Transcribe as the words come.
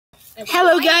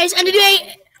Hello guys, and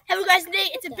today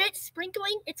it's a bit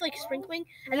sprinkling. It's like sprinkling,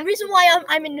 and the reason why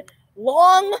I'm in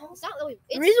long. It's not really.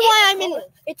 The reason why I'm in.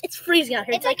 It's freezing out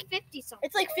here. It's like 50 something.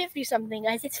 It's like 50 something,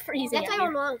 guys. It's freezing. That's out how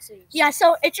here. long it is. Yeah,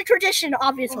 so it's a tradition,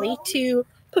 obviously, to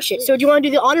push it. So do you want to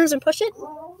do the honors and push it?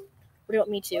 Or do you want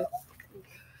me to?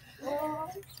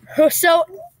 So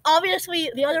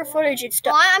obviously the other footage it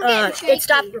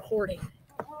stopped recording.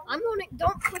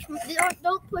 Don't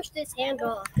push this hand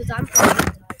off because I'm.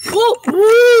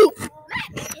 Whoa!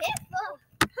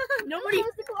 Nobody.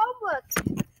 The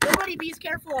Chromebook. Nobody be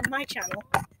careful on my channel.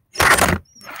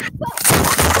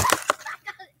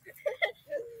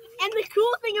 And the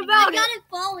cool thing about I got it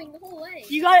falling the whole way.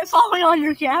 You got it falling on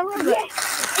your camera?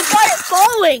 Yes. You got it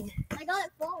falling. I got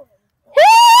it falling. Woo!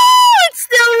 It's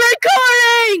still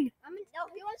recording.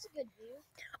 He wants a good view.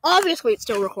 Obviously, it's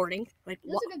still recording. Like, He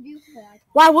wants a good view for that.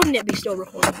 Why wouldn't it be still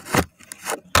recording?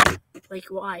 Like,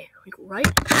 why? Like, right?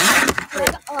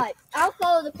 Alright, I'll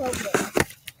follow the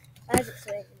Chromebook as it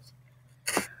says.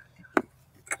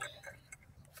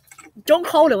 Don't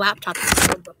call it a laptop. It's a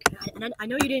Chromebook. And I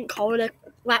know you didn't call it a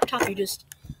laptop. I'm just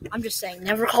saying,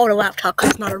 never call it a laptop because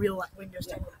it's not a real Windows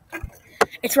 10 laptop.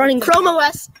 It's running Chrome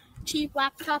OS. Cheap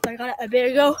laptop. I got it a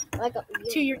bit ago.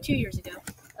 2 years ago.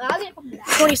 I'll get it from that.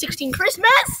 2016 Christmas.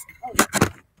 Oh.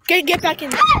 Get back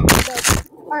in.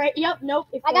 All right. Yep. Nope.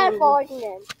 I got it falling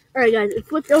again. All right, guys. It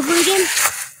flipped over again.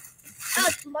 Oh,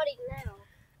 it's muddy now.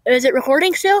 Is it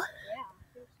recording still?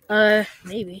 Yeah.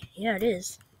 Maybe. Yeah, it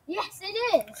is. Yes, it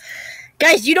is.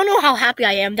 Guys, you don't know how happy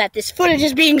I am that this footage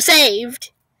is being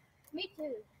saved. Me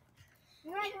too.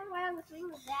 You right around the thing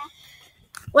with that.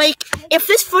 Like, if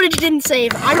this footage didn't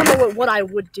save, I don't know what I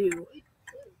would do.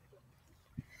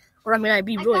 Or, I mean, I'd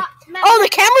be really... Oh, the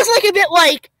camera's like a bit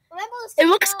like... It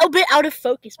looks a bit out of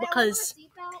focus because...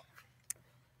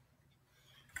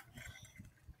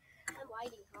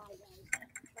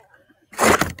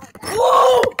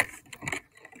 Whoa!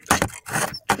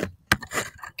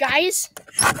 Guys,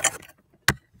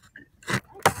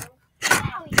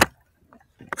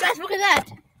 look at that!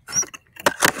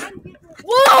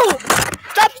 Whoa!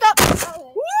 Stop!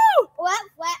 Woo! Well, that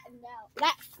flattened out.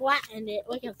 That flattened it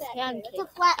like a pancake. It's a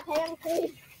flat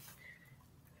pancake.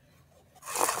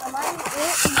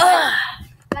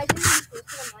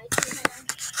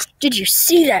 Did you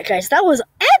see that, guys? That was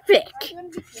epic!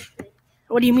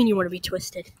 What do you mean you want to be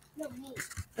twisted? No, me.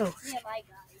 Oh. Yeah, my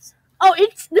guys. Oh,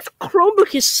 this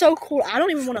Chromebook is so cool. I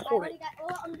don't even want to hold it.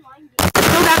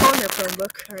 Go back on your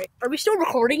Chromebook. All right. Are we still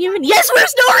recording even? Yes, we're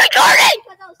still recording!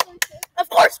 Of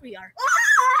course we are.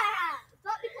 It's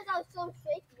not because I was so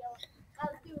shaky.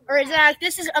 All right, Zach,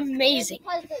 this is amazing.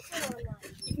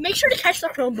 Make sure to catch the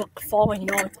Chromebook falling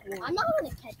and all its glory. I'm not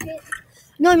going to catch it.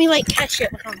 No, I mean like catch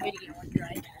it like on video on your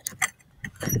iPad.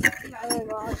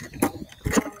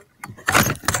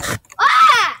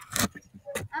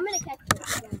 I'm going to catch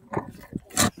it.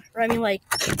 Or I mean like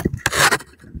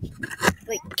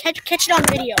catch it on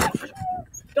video.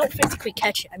 Don't physically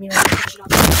catch it. I mean like catch it on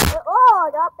video. Oh,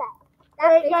 I got that.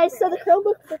 Alright guys, so the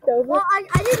Chromebook flipped over. Well, I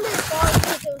didn't let it fall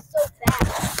because it was so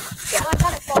fast. Yeah. So I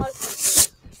got it fall.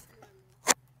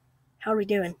 How are we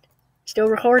doing? Still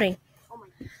recording. Oh my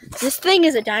God. This thing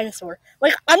is a dinosaur.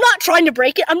 Like, I'm not trying to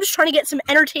break it. I'm just trying to get some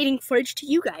entertaining footage to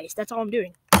you guys. That's all I'm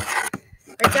doing.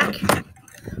 Right, Zach?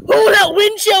 Oh, that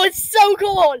wind chill is so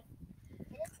cold.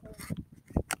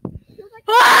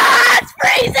 Ah, it's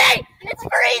freezing! It's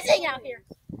freezing out here.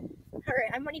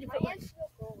 Alright, I might need to put my...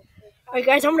 Alright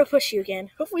guys, I'm going to push you again.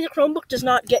 Hopefully the Chromebook does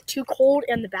not get too cold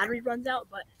and the battery runs out,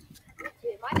 but...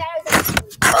 Dude, my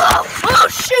battery's Oh,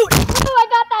 shoot! Oh, I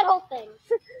got that whole thing.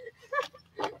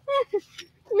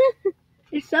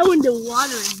 It fell into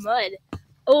water and mud.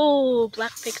 Oh,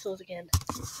 black pixels again.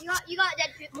 You got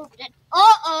dead pixels.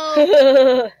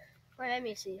 Uh-oh. Wait, let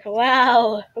me see.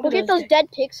 Wow. Look at those dead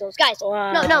pixels. Guys,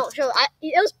 wow. No, show.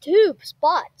 It was 2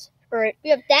 spots. Alright. We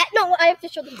have that. No, I have to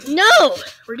show them. No!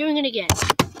 We're doing it again.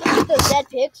 Look at those dead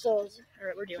pixels.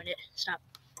 Alright, we're doing it. Stop.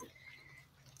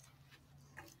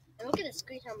 And look at the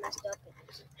screen, how messed up it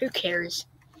is. Who cares?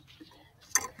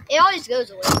 It always goes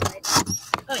away, right?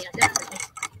 Oh, yeah, definitely.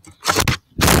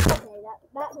 Okay,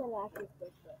 that one actually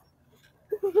fixed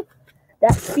it.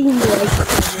 That seemed like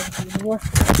it anymore.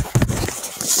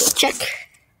 Check.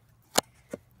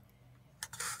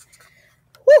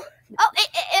 Woo! Oh, hey!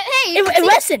 It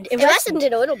lessened. It lessened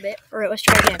it a little bit. Alright, let's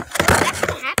try again.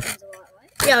 That happens a lot,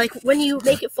 right? Yeah, like when you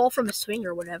make it fall from a swing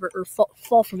or whatever, or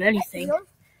fall from anything.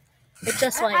 It's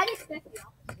just like...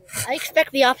 I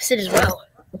expect the opposite as well.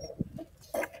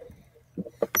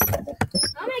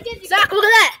 Zach, look at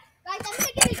that! Guys, I'm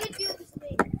gonna get a good view of this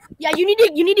thing. Yeah, you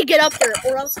need to get up there,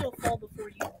 or else it'll fall before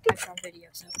you. guys on video.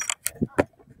 So,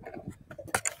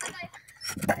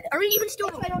 are we even still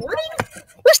recording?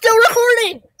 We're still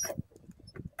recording.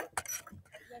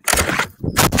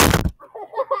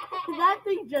 That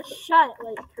thing just shut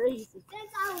like crazy.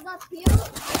 Since I was up here,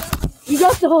 You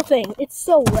got the whole thing. It's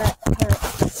so wet.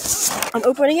 Right. I'm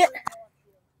opening it.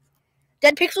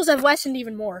 Dead pixels have lessened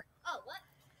even more. oh, what?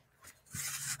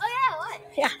 Oh, yeah, what?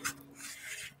 Yeah.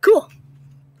 Cool.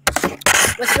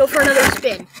 Let's go for another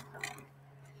spin.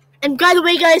 And by the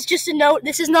way, guys, just a note,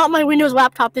 this is not my Windows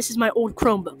laptop. This is my old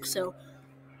Chromebook. So,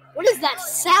 what is that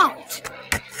sound?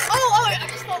 Oh, I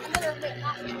just felt another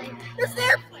airplane. There's an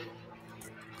airplane.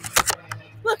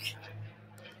 Look. You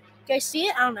guys see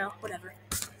it? I don't know. Whatever.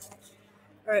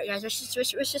 All right, guys, let's just do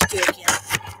it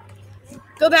again.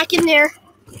 Go back in there.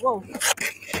 Whoa. I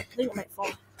think it might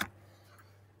fall.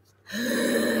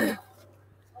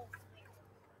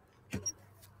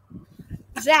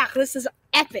 Zach, this is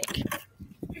epic.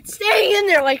 It's staying in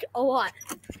there like a lot.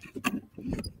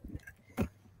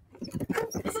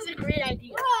 This is a great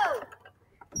idea. Whoa!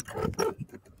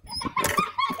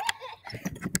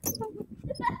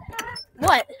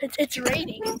 What? It's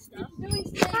raining and stuff.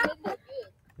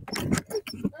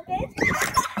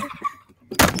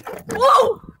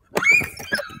 Whoa!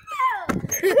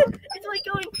 It's like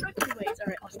going crooked ways.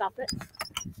 Alright, I'll stop it.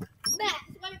 Max,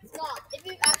 let it stop. If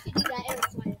you actually do that,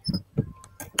 it'll slide out.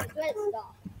 Just let it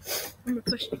stop. I'm gonna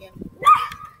push it again.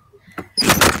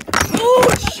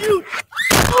 Oh, shoot!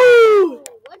 Oh!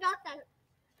 What about that?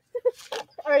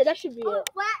 Alright, that should be Oh, it.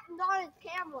 flattened on his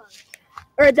camera.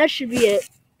 Alright, that should be it.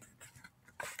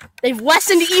 They've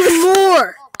lessened even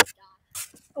more! Oh my god.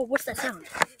 Oh, what's that sound?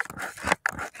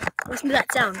 Listen to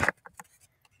that sound.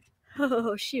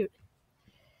 Oh, shoot.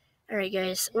 Alright,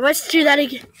 guys. Let's do that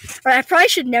again. Alright, I probably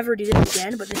should never do this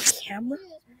again, but this camera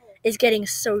is getting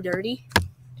so dirty.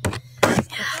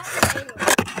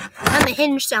 And the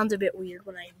hinge sounds a bit weird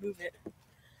when I move it.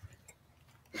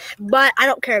 But I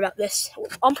don't care about this.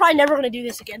 I'm probably never going to do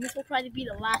this again. This will probably be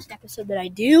the last episode that I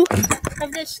do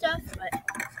of this stuff, but...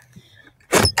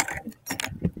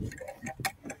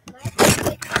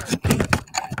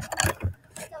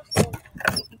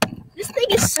 This thing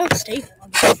is so stable.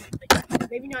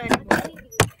 Like, maybe not anymore.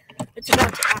 It's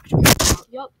about to actually fall out.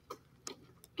 Yup.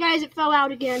 Guys, it fell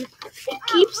out again. It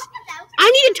keeps... I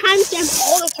need to timestamp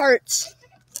all the parts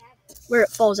where it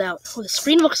falls out. Oh, the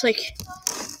screen looks like...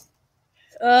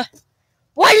 Why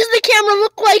does the camera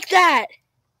look like that?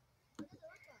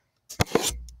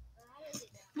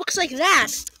 Looks like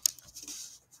that.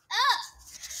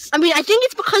 I mean, I think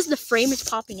it's because the frame is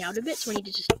popping out a bit, so we need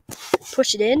to just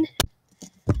push it in.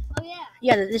 Oh yeah.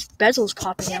 Yeah, this bezel is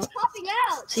popping out. It's popping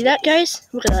out. See that, guys?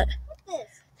 Look at that.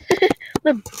 What's this?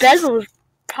 The bezel is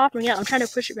popping out. I'm trying to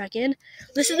push it back in.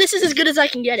 This is as good as I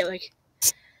can get it. Like,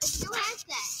 It still has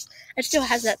that. it still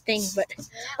has that thing, but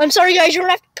I'm sorry, guys. You're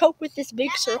gonna have to cope with this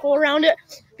big circle around it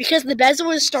because the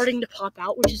bezel is starting to pop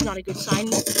out, which is not a good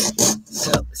sign.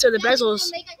 So the bezel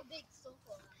is. Make like a big circle.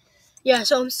 Yeah,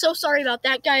 so I'm so sorry about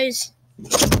that, guys.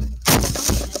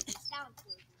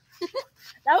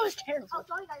 That was terrible. Oh,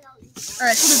 sorry, guys.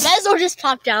 Alright, so the bezel just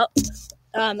popped out.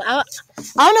 I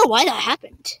don't know why that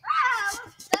happened.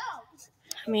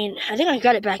 I mean, I think I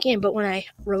got it back in, but when I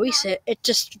release it, it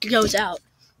just goes out.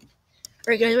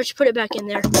 Alright, guys, let's put it back in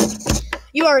there.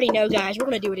 You already know, guys. We're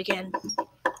going to do it again.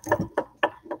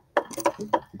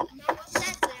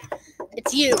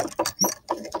 It's you.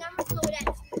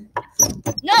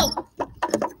 No!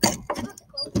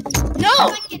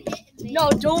 No! No,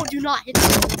 do not hit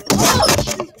it. Oh,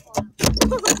 shoot.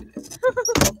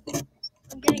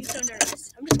 I'm getting so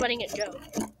nervous. I'm just letting it go.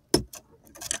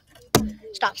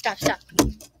 Stop.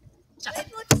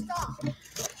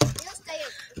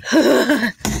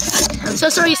 I'm so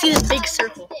sorry you see this big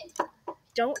circle.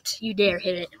 Don't you dare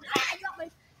hit it.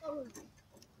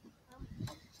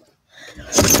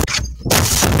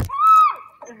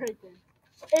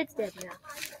 It's dead now.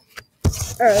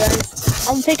 Alright, guys.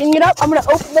 I'm picking it up. I'm going to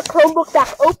open the Chromebook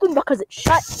back open because it's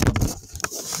shut.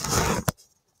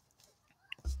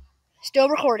 Still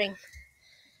recording.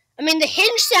 I mean, the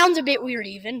hinge sounds a bit weird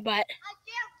even, but...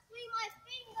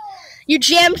 You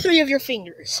jammed 3 of your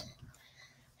fingers.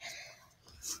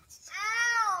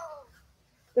 Ow!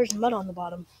 There's mud on the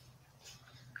bottom.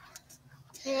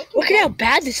 Look at how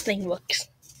bad this thing looks.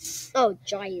 Oh,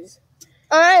 jeez.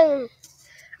 Alright,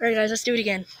 guys, let's do it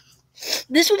again.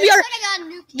 This will be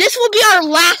our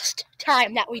last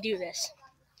time that we do this.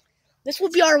 This will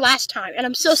be our last time, and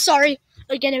I'm so sorry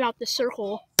again about the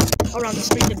circle around the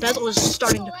screen. The bezel is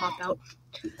starting to pop out.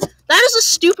 That is a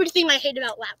stupid thing I hate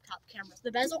about laptop cameras.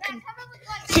 The bezel can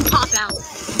pop out.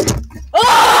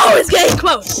 Oh, it's getting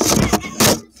close.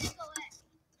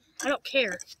 I don't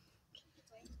care.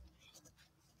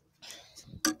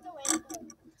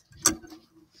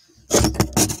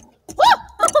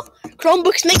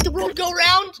 Chromebooks make the world go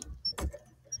round.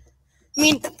 I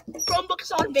mean,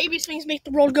 Chromebooks on babies things make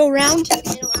the world go round.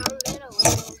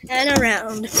 And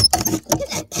around. Look at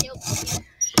that tail.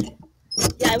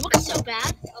 Yeah, it looks so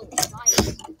bad. Oh, it's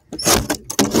fire.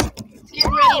 It's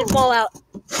getting ready to fall out.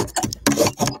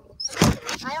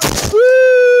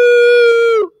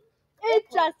 Woo! It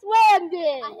just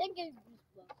landed. I think it's...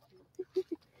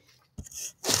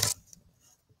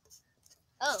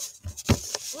 Oh.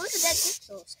 Look at that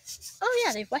pixels. Oh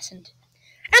yeah, they've lessened.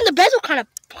 And the bezel kind of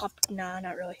popped. Nah,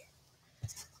 not really.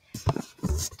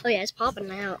 Oh yeah, it's popping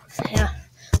out. Yeah.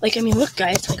 Like, I mean, look,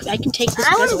 guys. Like, I can take this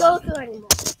I don't bezel want to out. go through anymore.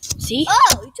 See?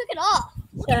 Oh, you took it off.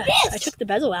 Look Yeah, at this. I took the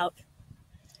bezel out.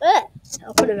 Ugh.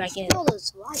 I'll put it back in. Feel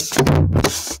those lights.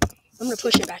 I'm gonna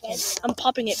push it back in. I'm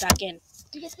popping it back in.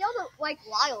 You can feel the like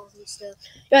wires and stuff.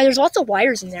 Yeah, there's lots of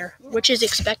wires in there, which is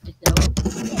expected, though.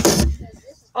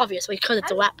 Obviously, because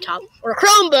it's a laptop. Or a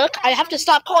Chromebook. I have to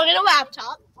stop calling it a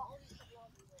laptop.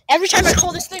 Every time I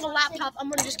call this thing a laptop, I'm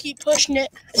gonna just keep pushing it.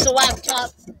 It's a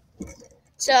laptop.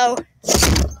 So...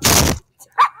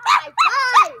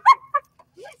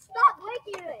 Stop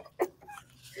breaking it.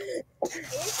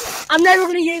 I'm never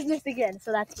gonna use this again,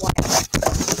 so that's why.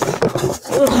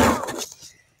 Ugh.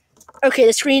 Okay,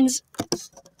 the screen's...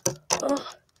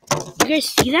 Oh. You guys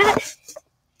see that?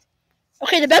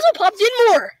 Okay, the bezel popped in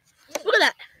more. Look at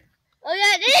that. Oh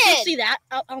yeah, You it can't did. see that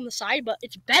out on the side, but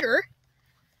it's better.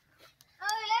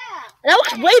 Oh That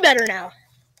looks way better now.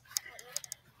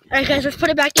 Alright guys, let's put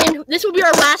it back in. This will be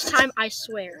our last time, I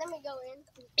swear. Let me go in.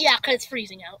 Yeah, because it's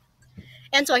freezing out.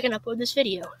 And so I can upload this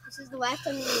video. This is the last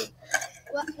time you need.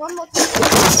 One more time.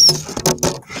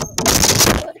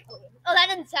 Oh, that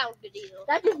didn't sound good either.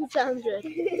 That doesn't sound good.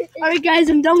 Alright guys,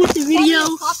 I'm done with the video.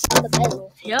 Popped on the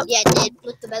bezel. Yep. Yeah, it did.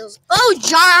 With the bezels. Oh,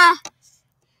 Jar!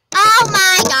 Oh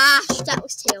my gosh, that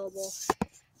was terrible.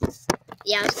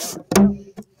 Yeah, it was terrible.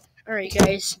 Alright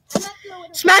guys.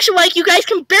 Smash a like. You guys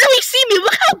can barely see me.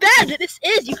 Look how bad this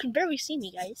is. You can barely see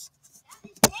me, guys.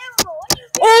 Terrible. What are you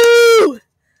doing? Oh!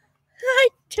 I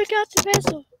took out the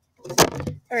bezel.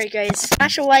 Alright guys,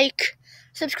 smash a like.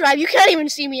 Subscribe. You can't even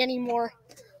see me anymore.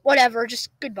 Whatever, just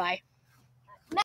goodbye.